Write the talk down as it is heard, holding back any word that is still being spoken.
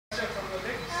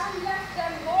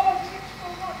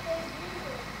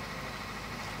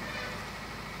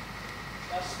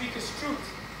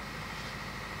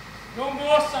No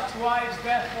more such wives,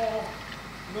 therefore,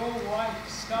 no wife,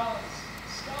 scars,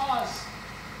 scars.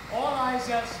 All eyes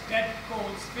else dead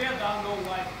coals, fear thou no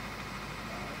wife.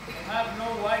 Have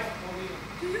no wife, Paulina.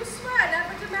 Do you swear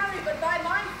never to marry but by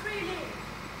my free leave?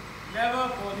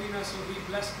 Never, Paulina, so be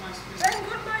blessed my spirit. Then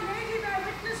would my lady bear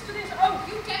witness to this oath?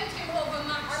 You tempt him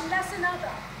overmuch. Unless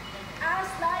another, as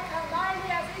like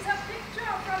Hermione as is a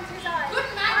picture from his eye.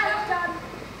 Good man, I have done.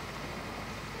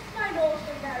 If my lord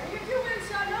will marry, if you will,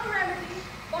 sir, no remedy,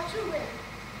 but you will.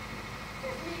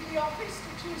 Give me the office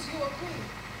to choose you a queen.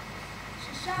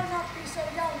 She shall not be so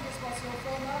young as was your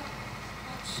former,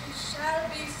 but she shall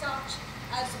be such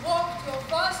as walked your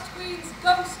first queen's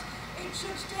ghost. It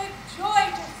should take joy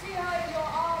to see her in your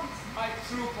arms. My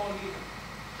true Paulina,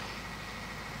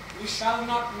 we shall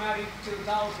not marry till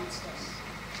thou didst us.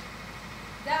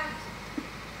 That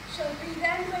shall be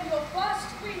then when your first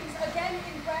queen's again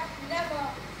in breath,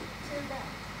 never till then.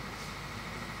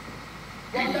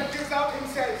 One that gives out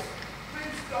himself,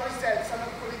 Prince Dorisel, son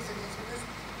of Kurunthotti, with this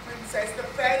princess, the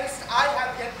fairest I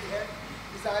have yet beheld,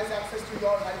 desires access to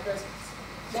your high presence.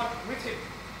 What with him?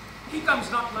 He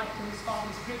comes not like to his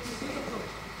father's greatness his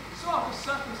approach. So out of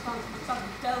circumstance the sudden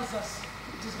tells us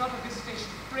it is not a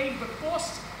visitation framed but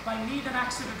forced by need and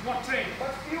accident. What train?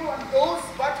 But few and those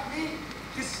but me.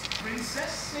 His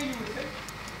princess, say you with him?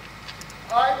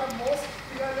 I, the most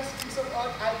fearless piece of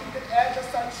earth, I think that ere the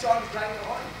sun shone bright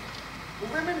on. The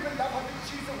women will love her that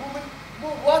she's a woman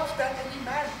more worth than any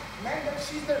man. Man, that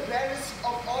she's the rarest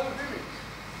of all women.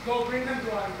 Go bring them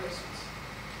to our embraces.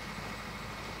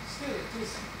 Still, it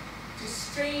is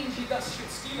strange he thus should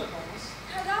steal upon us.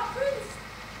 Had our prince,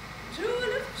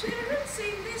 jewel of children,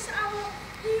 seen this hour,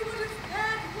 he would have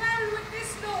fared well with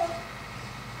this lord.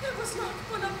 There was not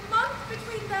full a month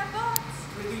between their births.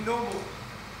 Prithee no more.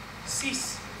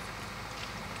 Cease.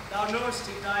 Thou knowest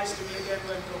he dies to me again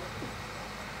when